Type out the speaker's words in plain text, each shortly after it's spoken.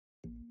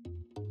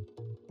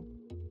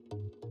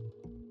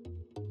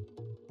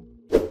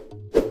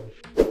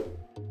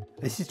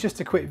This is just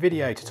a quick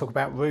video to talk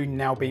about Roon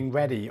now being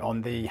ready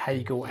on the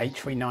Hegel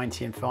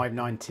H390 and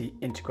 590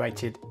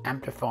 integrated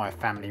amplifier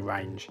family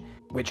range,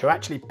 which are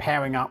actually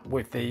pairing up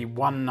with the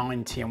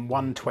 190 and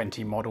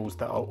 120 models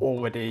that are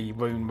already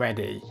Roon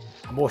ready.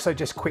 I'm also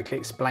just quickly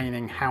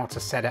explaining how to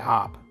set it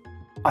up.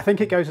 I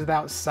think it goes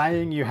without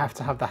saying you have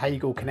to have the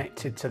Hegel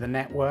connected to the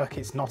network.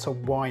 It's not a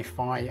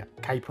Wi-Fi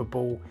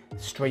capable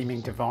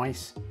streaming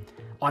device.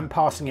 I'm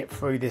passing it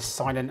through this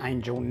Silent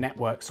Angel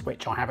network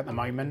switch I have at the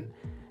moment.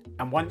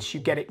 And once you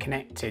get it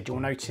connected,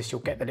 you'll notice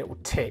you'll get the little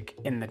tick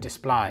in the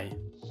display.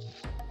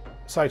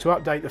 So to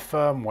update the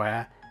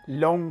firmware,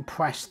 long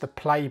press the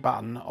play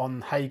button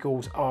on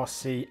Hegel's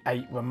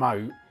RC8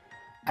 remote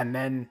and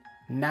then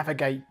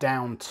navigate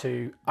down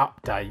to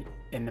update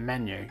in the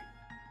menu.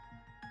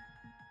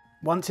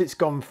 Once it's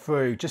gone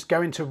through, just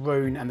go into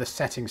Roon and the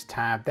settings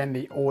tab, then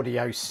the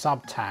audio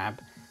sub tab,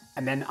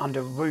 and then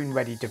under Roon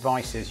ready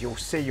devices, you'll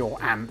see your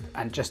amp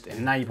and just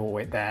enable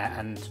it there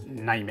and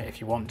name it if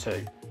you want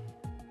to.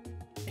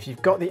 If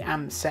you've got the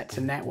amp set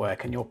to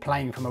network and you're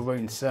playing from a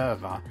Roon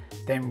server,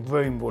 then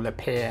Roon will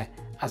appear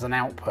as an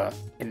output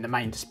in the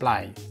main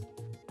display.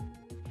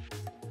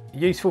 A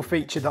useful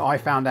feature that I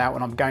found out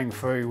when I'm going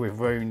through with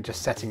Roon,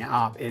 just setting it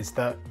up, is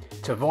that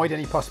to avoid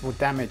any possible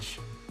damage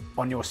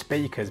on your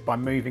speakers by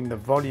moving the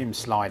volume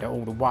slider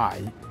all the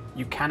way,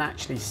 you can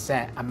actually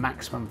set a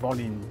maximum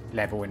volume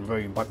level in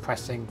Roon by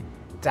pressing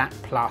DAC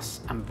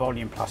plus and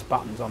volume plus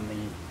buttons on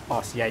the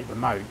RC8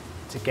 remote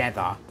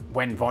together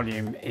when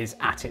volume is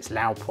at its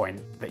loud point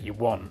that you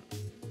want.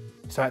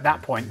 So at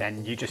that point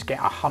then you just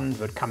get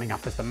 100 coming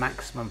up as the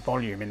maximum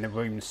volume in the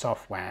Roon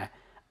software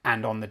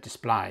and on the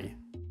display.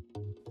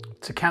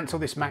 To cancel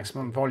this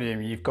maximum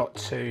volume, you've got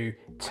to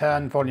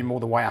turn volume all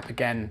the way up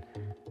again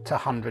to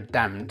 100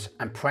 damped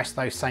and press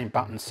those same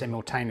buttons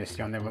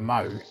simultaneously on the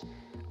remote.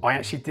 I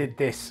actually did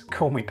this,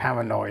 call me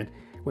paranoid,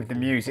 with the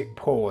music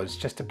paused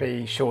just to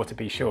be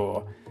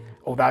sure,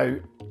 although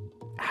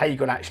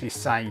Hegel actually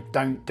say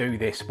don't do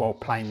this while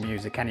playing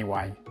music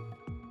anyway.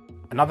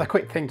 Another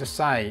quick thing to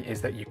say is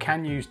that you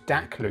can use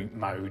DAC loop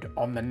mode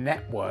on the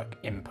network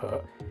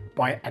input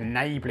by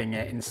enabling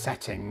it in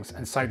settings,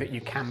 and so that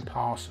you can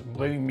pass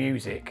Roon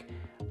music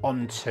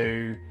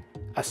onto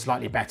a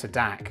slightly better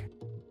DAC.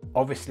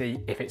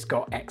 Obviously if it's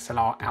got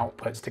XLR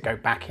outputs to go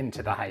back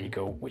into the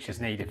Hegel, which is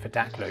needed for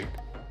DAC loop.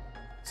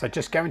 So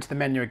just go into the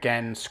menu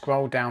again,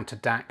 scroll down to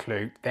DAC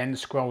loop, then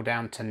scroll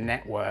down to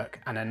network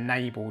and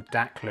enable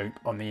DAC loop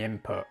on the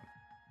input.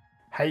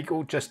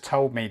 Hegel just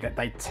told me that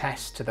they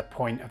test to the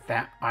point of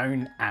their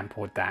own amp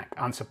or DAC,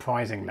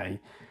 unsurprisingly,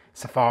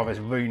 so far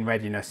as Roon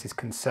readiness is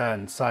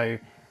concerned, so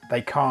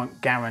they can't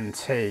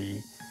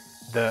guarantee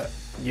that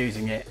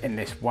using it in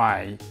this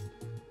way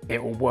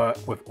it will work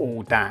with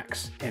all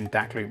DACs in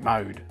DAC loop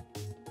mode.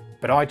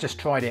 But I just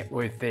tried it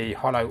with the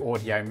Hollow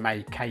Audio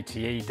made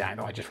KTE DAC that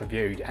I just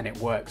reviewed and it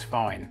works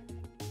fine.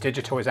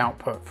 Digital is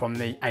output from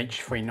the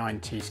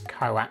H390's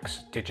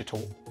coax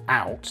digital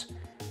out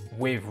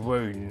with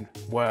Roon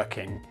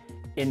working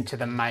into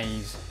the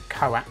Maze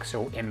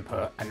coaxial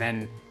input, and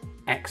then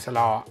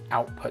XLR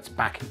outputs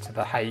back into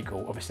the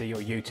Hegel. Obviously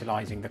you're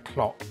utilising the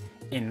clock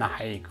in the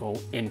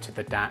Hegel into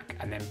the DAC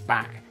and then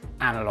back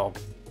analog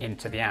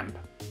into the amp.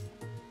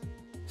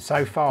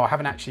 So far I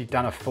haven't actually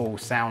done a full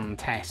sound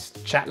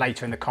test. Chat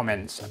later in the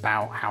comments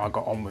about how I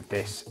got on with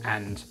this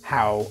and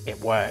how it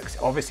works.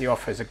 It obviously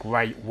offers a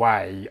great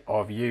way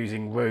of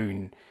using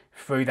Roon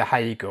through the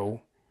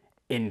Hegel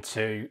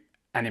into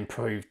an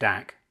improved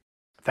DAC.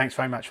 Thanks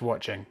very much for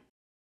watching.